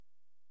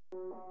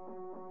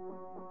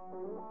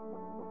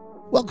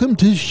Welcome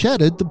to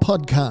Shattered, the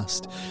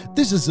podcast.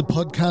 This is a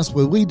podcast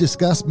where we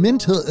discuss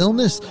mental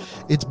illness.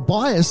 It's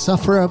by a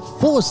sufferer,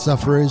 for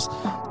sufferers,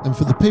 and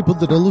for the people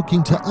that are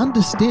looking to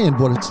understand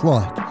what it's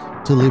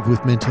like to live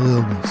with mental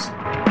illness.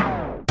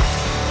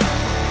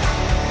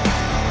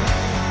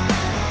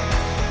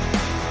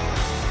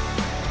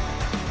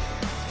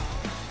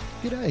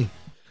 G'day.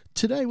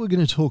 Today we're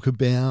going to talk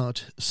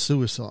about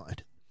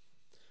suicide.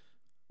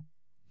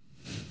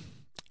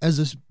 As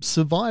a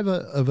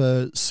survivor of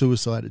a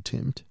suicide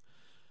attempt,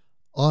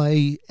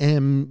 I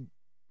am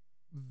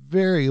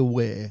very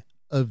aware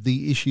of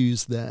the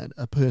issues that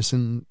a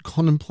person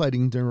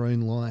contemplating their own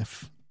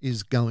life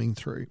is going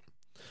through.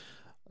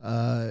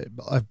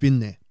 I've been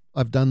there.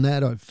 I've done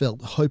that. I've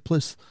felt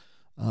hopeless.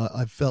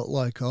 I've felt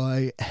like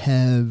I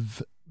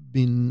have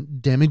been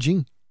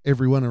damaging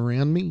everyone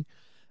around me.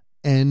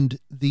 And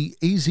the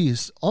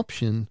easiest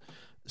option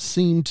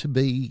seemed to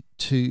be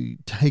to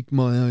take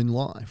my own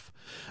life.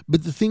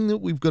 But the thing that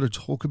we've got to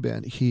talk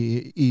about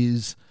here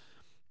is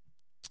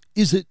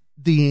it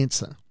the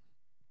answer?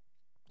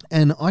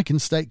 And I can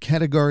state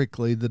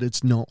categorically that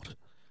it's not.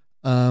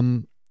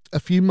 A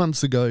few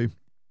months ago,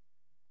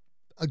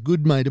 a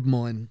good mate of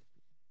mine,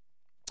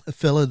 a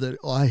fella that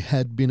I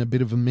had been a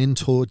bit of a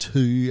mentor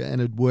to and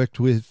had worked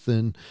with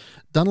and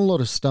done a lot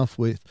of stuff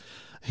with,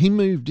 he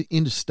moved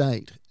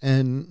interstate,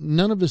 and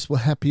none of us were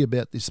happy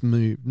about this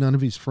move. None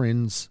of his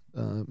friends,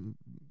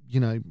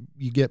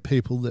 you get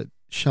people that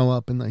show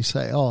up and they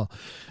say, I'm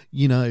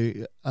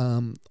going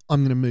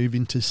to move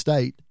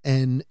interstate.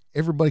 And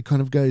everybody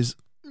kind of goes,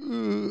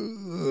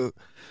 ugh.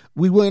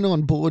 We weren't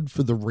on board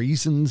for the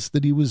reasons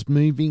that he was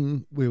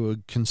moving. We were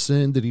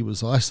concerned that he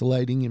was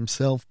isolating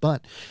himself.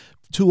 But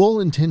to all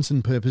intents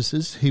and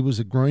purposes, he was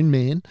a grown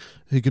man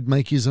who could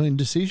make his own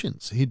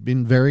decisions. He'd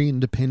been very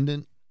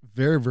independent,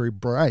 very, very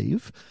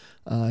brave,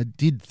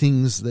 did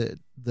things that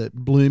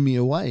blew me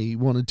away. He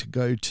wanted to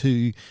go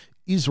to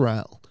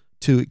Israel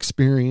to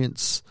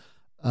experience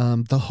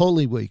the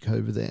Holy Week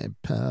over there.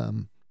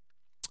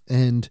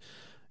 And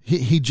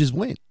he just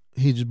went.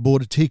 He just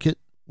bought a ticket,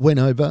 went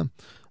over,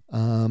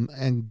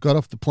 and got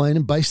off the plane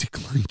and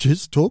basically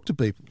just talked to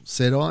people.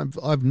 Said,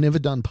 I've never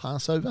done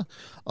Passover.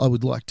 I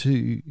would like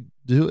to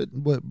do it,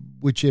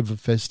 whichever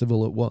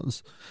festival it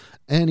was.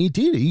 And he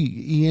did.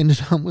 He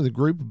ended up with a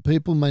group of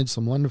people, made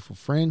some wonderful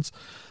friends,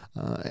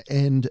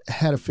 and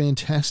had a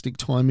fantastic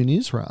time in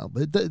Israel.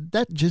 But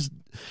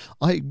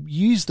I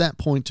use that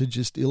point to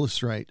just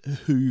illustrate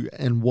who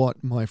and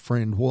what my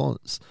friend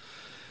was.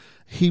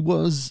 He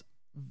was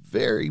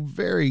very,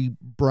 very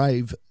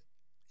brave,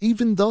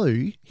 even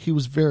though he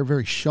was very,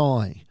 very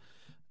shy.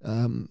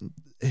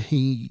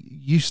 He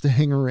used to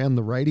hang around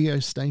the radio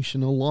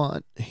station a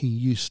lot. He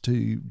used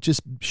to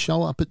just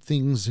show up at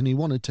things and he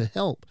wanted to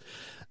help.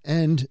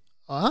 And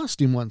I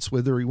asked him once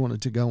whether he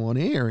wanted to go on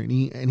air, and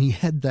he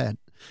had that,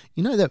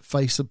 that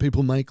face that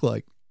people make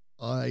like,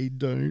 I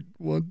don't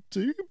want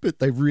to, but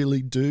they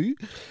really do.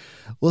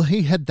 Well,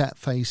 he had that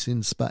face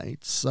in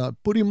spades.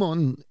 Put him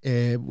on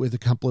air with a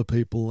couple of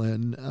people,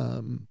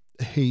 and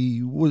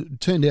he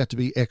turned out to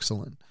be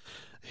excellent.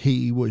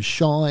 He was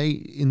shy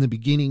in the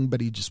beginning,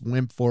 but he just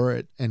went for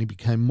it, and he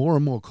became more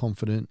and more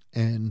confident.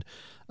 And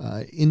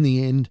in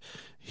the end,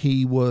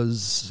 he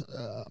was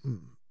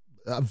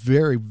a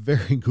very,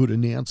 very good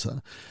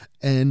announcer.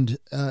 And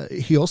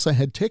he also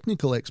had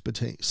technical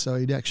expertise. So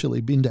he'd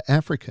actually been to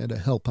Africa to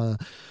help a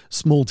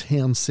small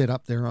town set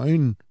up their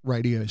own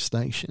radio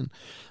station,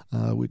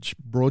 which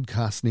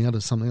broadcasts now to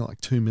something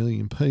like 2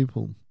 million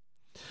people.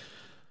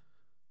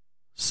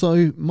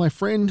 So my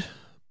friend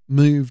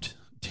moved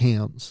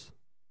towns,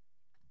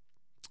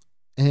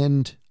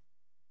 and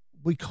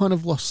we kind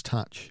of lost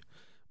touch.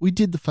 We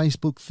did the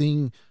Facebook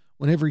thing.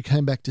 Whenever he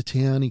came back to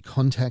town, he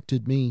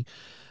contacted me.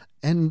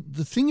 And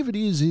the thing of it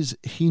is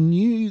he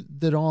knew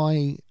that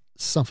I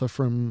suffer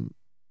from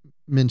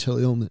mental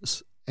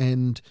illness,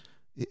 and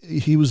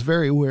he was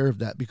very aware of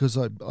that because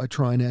I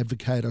try and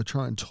advocate, I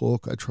try and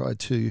talk, I try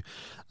to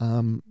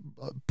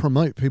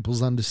promote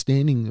people's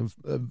understanding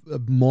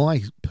of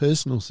my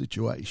personal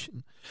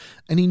situation.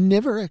 And he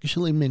never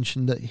actually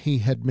mentioned that he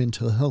had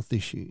mental health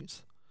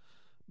issues.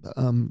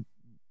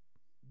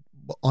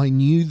 I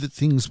knew that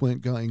things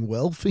weren't going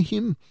well for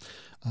him.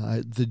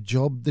 The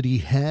job that he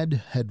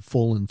had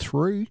fallen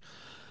through,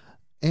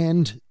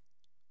 and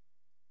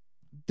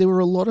there were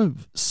a lot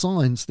of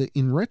signs that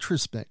in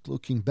retrospect,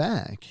 looking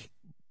back,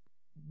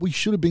 we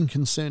should have been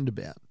concerned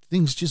about.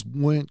 Things just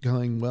weren't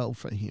going well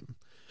for him.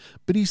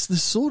 But he's the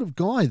sort of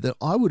guy that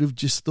I would have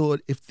just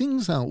thought if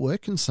things aren't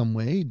working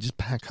somewhere, he'd just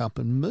pack up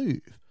and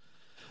move.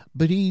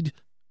 But he'd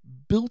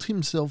built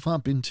himself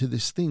up into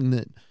this thing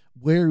that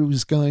where he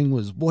was going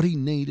was what he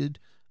needed.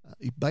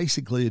 He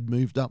basically had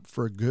moved up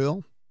for a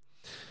girl.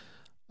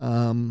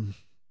 And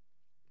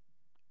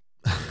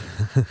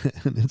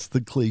it's the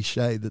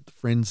cliche that the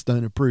friends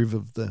don't approve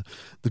of the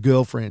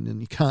girlfriend,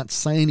 and you can't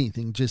say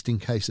anything just in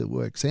case it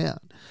works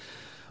out.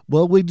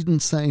 Well, we didn't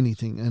say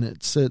anything, and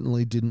it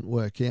certainly didn't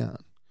work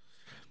out.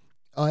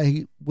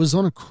 I was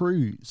on a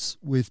cruise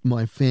with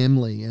my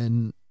family,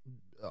 and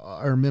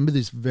I remember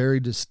this very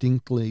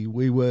distinctly.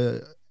 We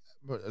were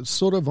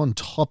sort of on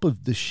top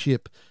of the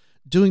ship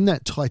doing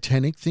that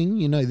Titanic thing,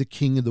 the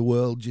king of the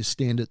world, you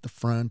stand at the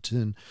front.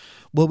 And,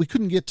 well, we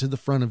couldn't get to the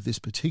front of this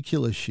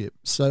particular ship.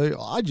 So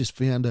I just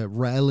found a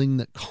railing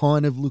that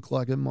kind of looked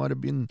like it might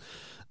have been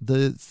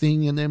the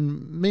thing. And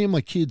then me and my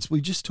kids,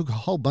 we just took a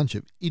whole bunch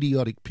of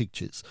idiotic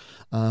pictures.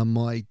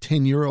 My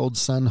 10-year-old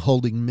son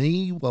holding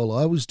me while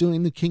I was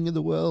doing the king of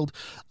the world,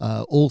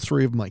 all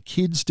three of my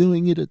kids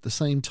doing it at the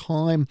same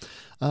time.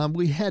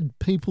 We had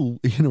people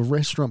in a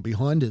restaurant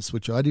behind us,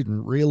 which I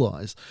didn't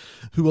realize,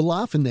 who were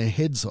laughing their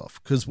heads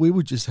off because we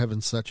were just having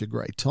such a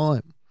great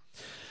time.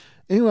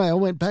 Anyway, I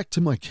went back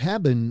to my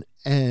cabin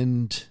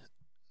and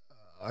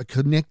I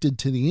connected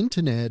to the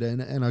internet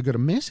and I got a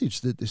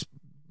message that this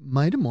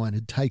mate of mine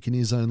had taken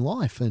his own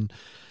life, and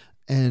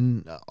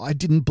I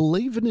didn't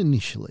believe it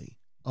initially.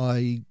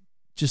 I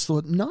just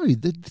thought, no,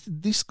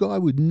 this guy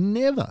would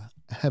never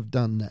have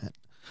done that.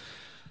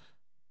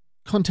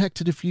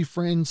 Contacted a few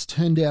friends,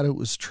 turned out it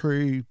was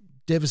true.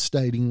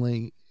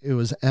 Devastatingly, it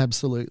was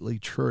absolutely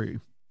true.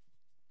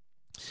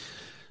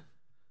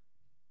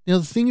 Now,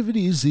 the thing of it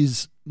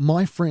is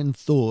my friend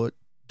thought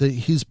that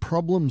his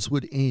problems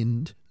would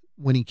end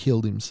when he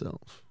killed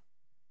himself.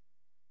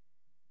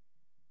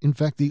 In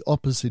fact, the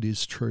opposite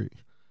is true.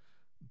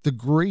 The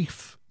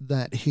grief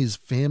that his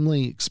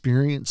family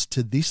experienced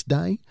to this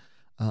day,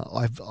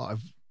 I've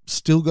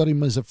still got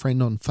him as a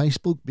friend on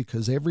Facebook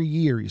because every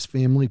year his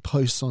family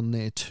posts on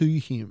there to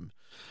him.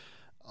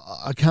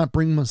 I can't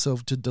bring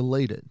myself to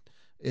delete it.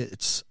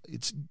 It's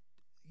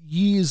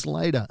years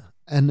later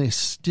and they're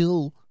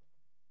still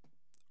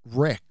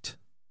wrecked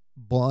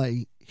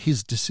by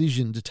his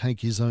decision to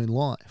take his own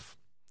life.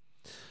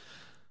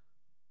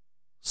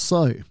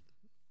 So,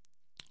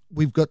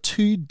 we've got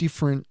two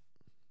different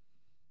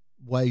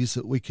ways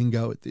that we can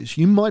go at this.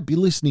 You might be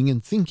listening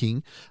and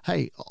thinking,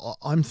 hey,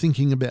 I'm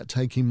thinking about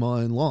taking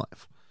my own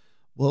life.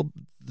 Well,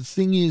 the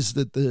thing is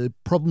that the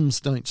problems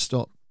don't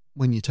stop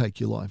when you take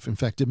your life. In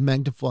fact, it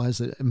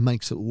magnifies it and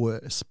makes it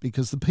worse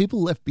because the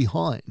people left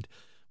behind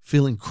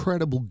feel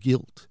incredible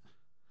guilt.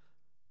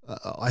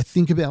 I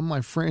think about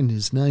my friend.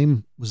 His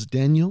name was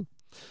Daniel.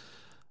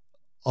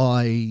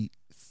 I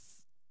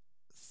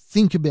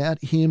think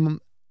about him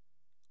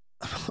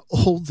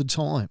all the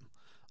time.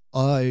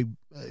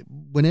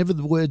 Whenever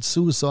the word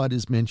suicide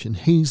is mentioned,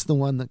 he's the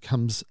one that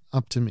comes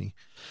up to me.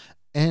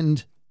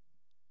 And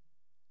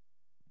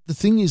the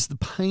thing is, the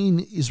pain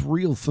is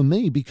real for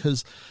me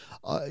because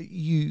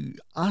you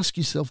ask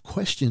yourself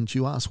questions.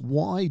 You ask,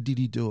 why did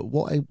he do it?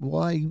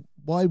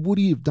 Why would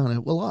he have done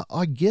it? Well,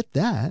 I get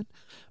that.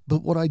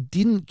 But what I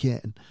didn't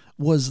get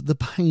was the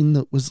pain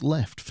that was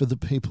left for the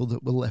people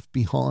that were left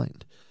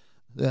behind.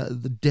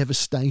 The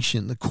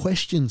devastation, the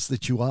questions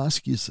that you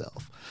ask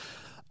yourself.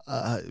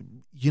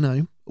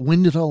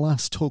 When did I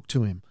last talk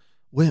to him?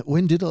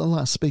 When did I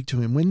last speak to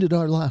him? When did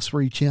I last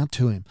reach out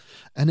to him?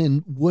 And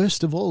then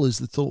worst of all is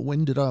the thought,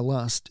 when did I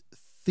last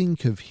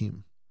think of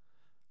him?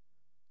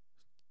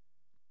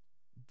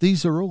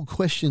 These are all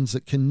questions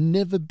that can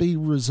never be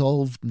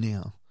resolved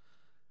now.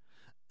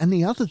 And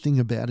the other thing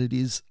about it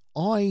is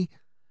I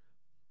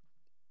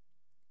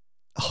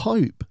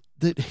hope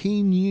that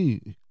he knew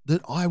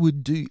that I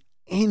would do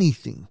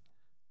anything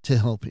to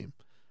help him.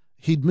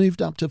 He'd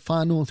moved up to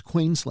far north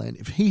Queensland.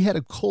 If he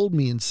had called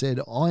me and said,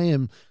 I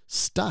am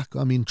stuck,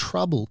 I'm in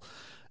trouble,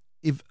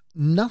 if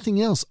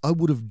nothing else, I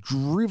would have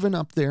driven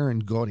up there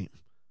and got him.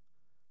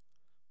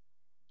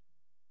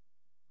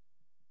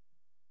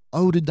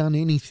 I would have done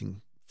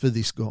anything for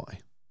this guy.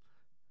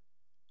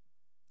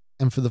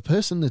 And for the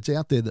person that's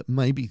out there that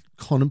may be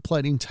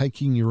contemplating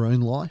taking your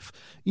own life,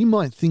 you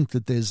might think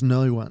that there's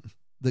no one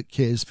that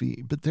cares for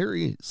you, but there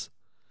is.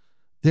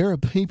 There are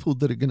people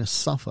that are going to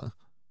suffer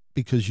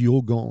because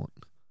you're gone.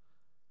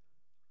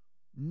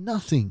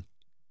 Nothing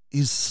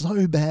is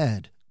so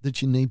bad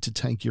that you need to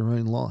take your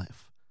own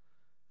life.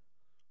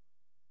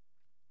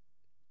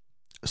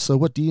 So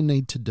what do you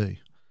need to do?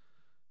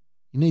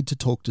 You need to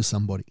talk to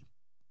somebody.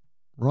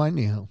 Right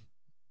now,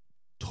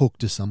 talk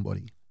to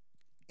somebody.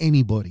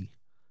 Anybody.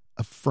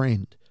 A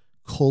friend.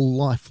 Call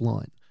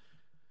Lifeline.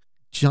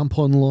 Jump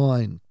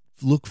online.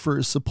 Look for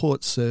a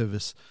support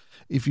service.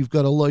 If you've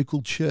got a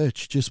local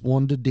church, just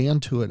wander down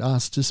to it.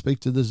 Ask to speak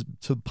to the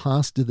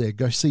pastor there.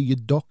 Go see your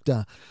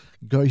doctor.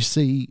 Go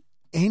see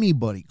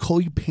anybody.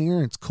 Call your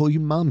parents. Call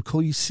your mum.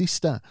 Call your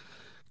sister.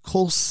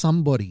 Call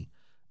somebody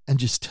and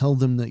just tell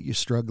them that you're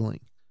struggling.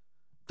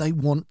 They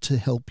want to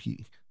help you.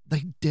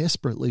 They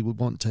desperately would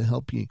want to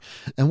help you.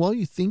 And while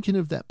you're thinking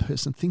of that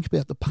person, think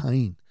about the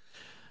pain.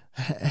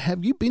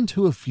 Have you been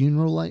to a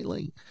funeral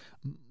lately?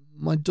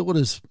 My daughter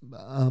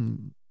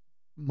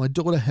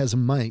has a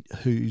mate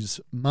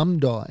whose mum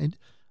died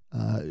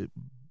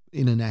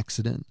in an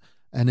accident,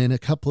 and then a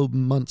couple of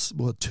months,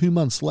 2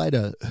 months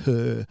later,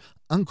 her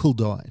uncle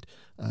died.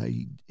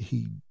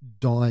 He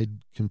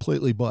died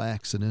completely by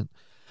accident.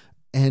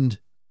 And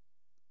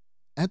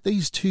at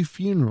these two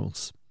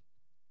funerals,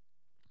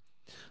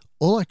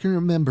 all I can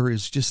remember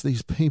is just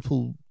these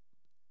people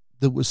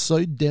that were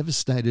so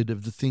devastated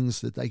of the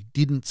things that they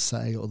didn't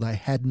say or they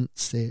hadn't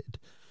said.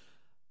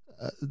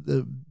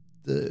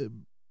 The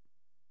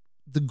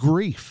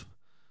grief,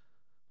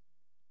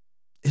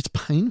 it's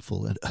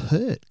painful, it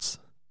hurts.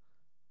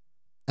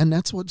 And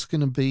that's what's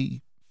going to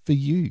be for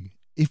you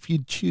if you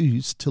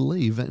choose to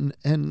leave. And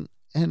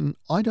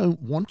I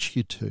don't want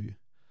you to.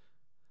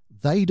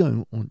 They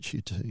don't want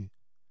you to.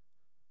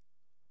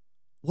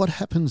 What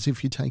happens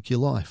if you take your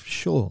life?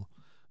 Sure,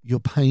 your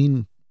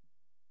pain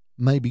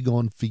may be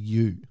gone for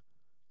you,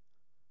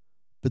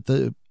 but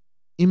the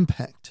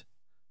impact,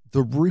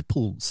 the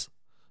ripples,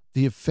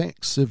 the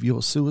effects of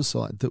your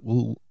suicide that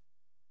will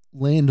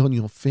land on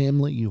your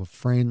family, your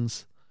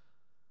friends,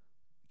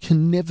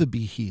 can never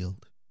be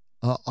healed.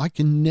 I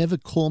can never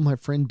call my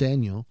friend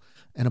Daniel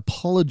and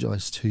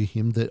apologize to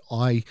him that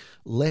I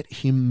let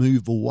him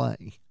move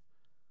away.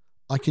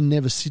 I can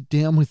never sit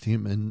down with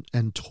him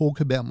and talk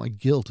about my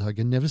guilt. I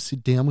can never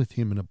sit down with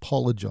him and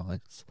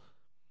apologize.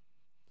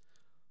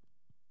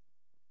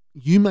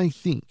 You may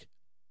think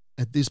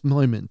at this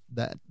moment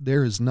that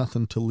there is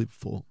nothing to live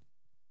for,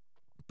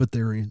 but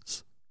there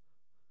is.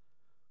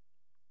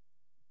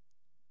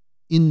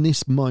 In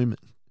this moment,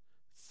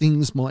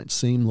 things might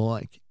seem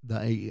like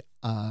they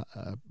are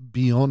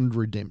beyond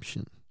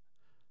redemption,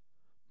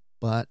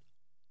 but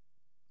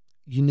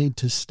you need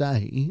to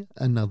stay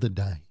another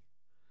day.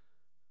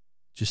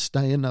 Just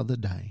stay another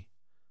day.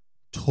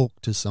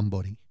 Talk to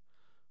somebody.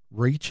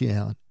 Reach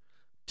out.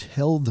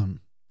 Tell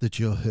them that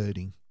you're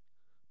hurting.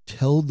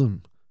 Tell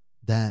them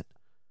that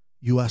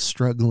you are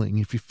struggling.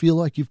 If you feel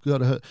like you've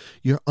got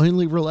your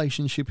only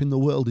relationship in the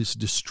world is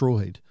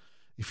destroyed,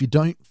 if you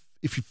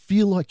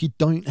feel like you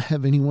don't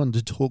have anyone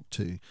to talk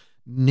to,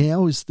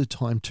 now is the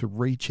time to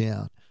reach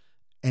out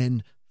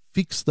and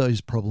fix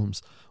those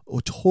problems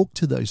or talk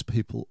to those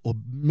people or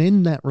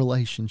mend that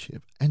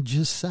relationship and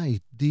just say,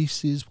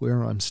 this is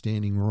where I'm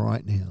standing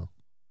right now.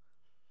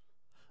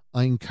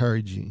 I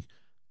encourage you,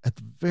 at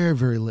the very,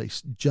 very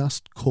least,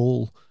 just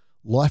call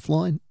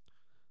Lifeline.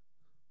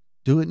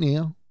 Do it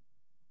now.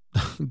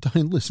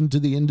 Don't listen to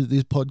the end of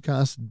this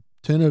podcast.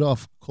 Turn it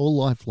off. Call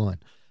Lifeline.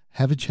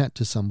 Have a chat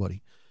to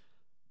somebody.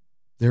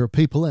 There are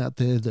people out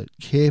there that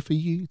care for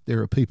you.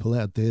 There are people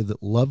out there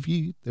that love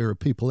you. There are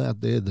people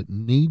out there that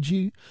need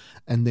you.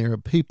 And there are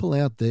people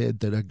out there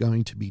that are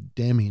going to be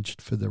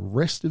damaged for the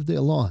rest of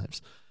their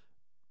lives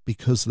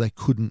because they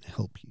couldn't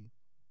help you.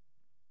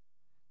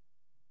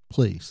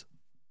 Please,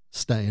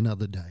 stay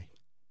another day.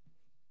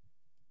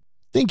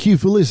 Thank you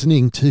for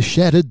listening to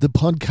Shattered, the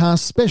podcast.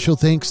 Special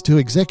thanks to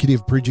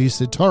executive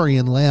producer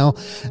Torian Lau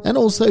and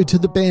also to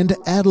the band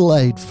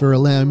Adelaide for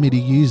allowing me to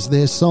use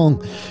their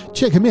song.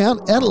 Check them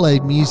out,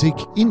 Adelaide Music,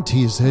 into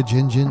your search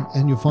engine,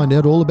 and you'll find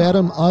out all about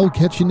them. I'll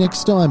catch you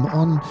next time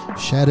on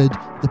Shattered,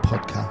 the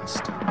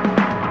podcast.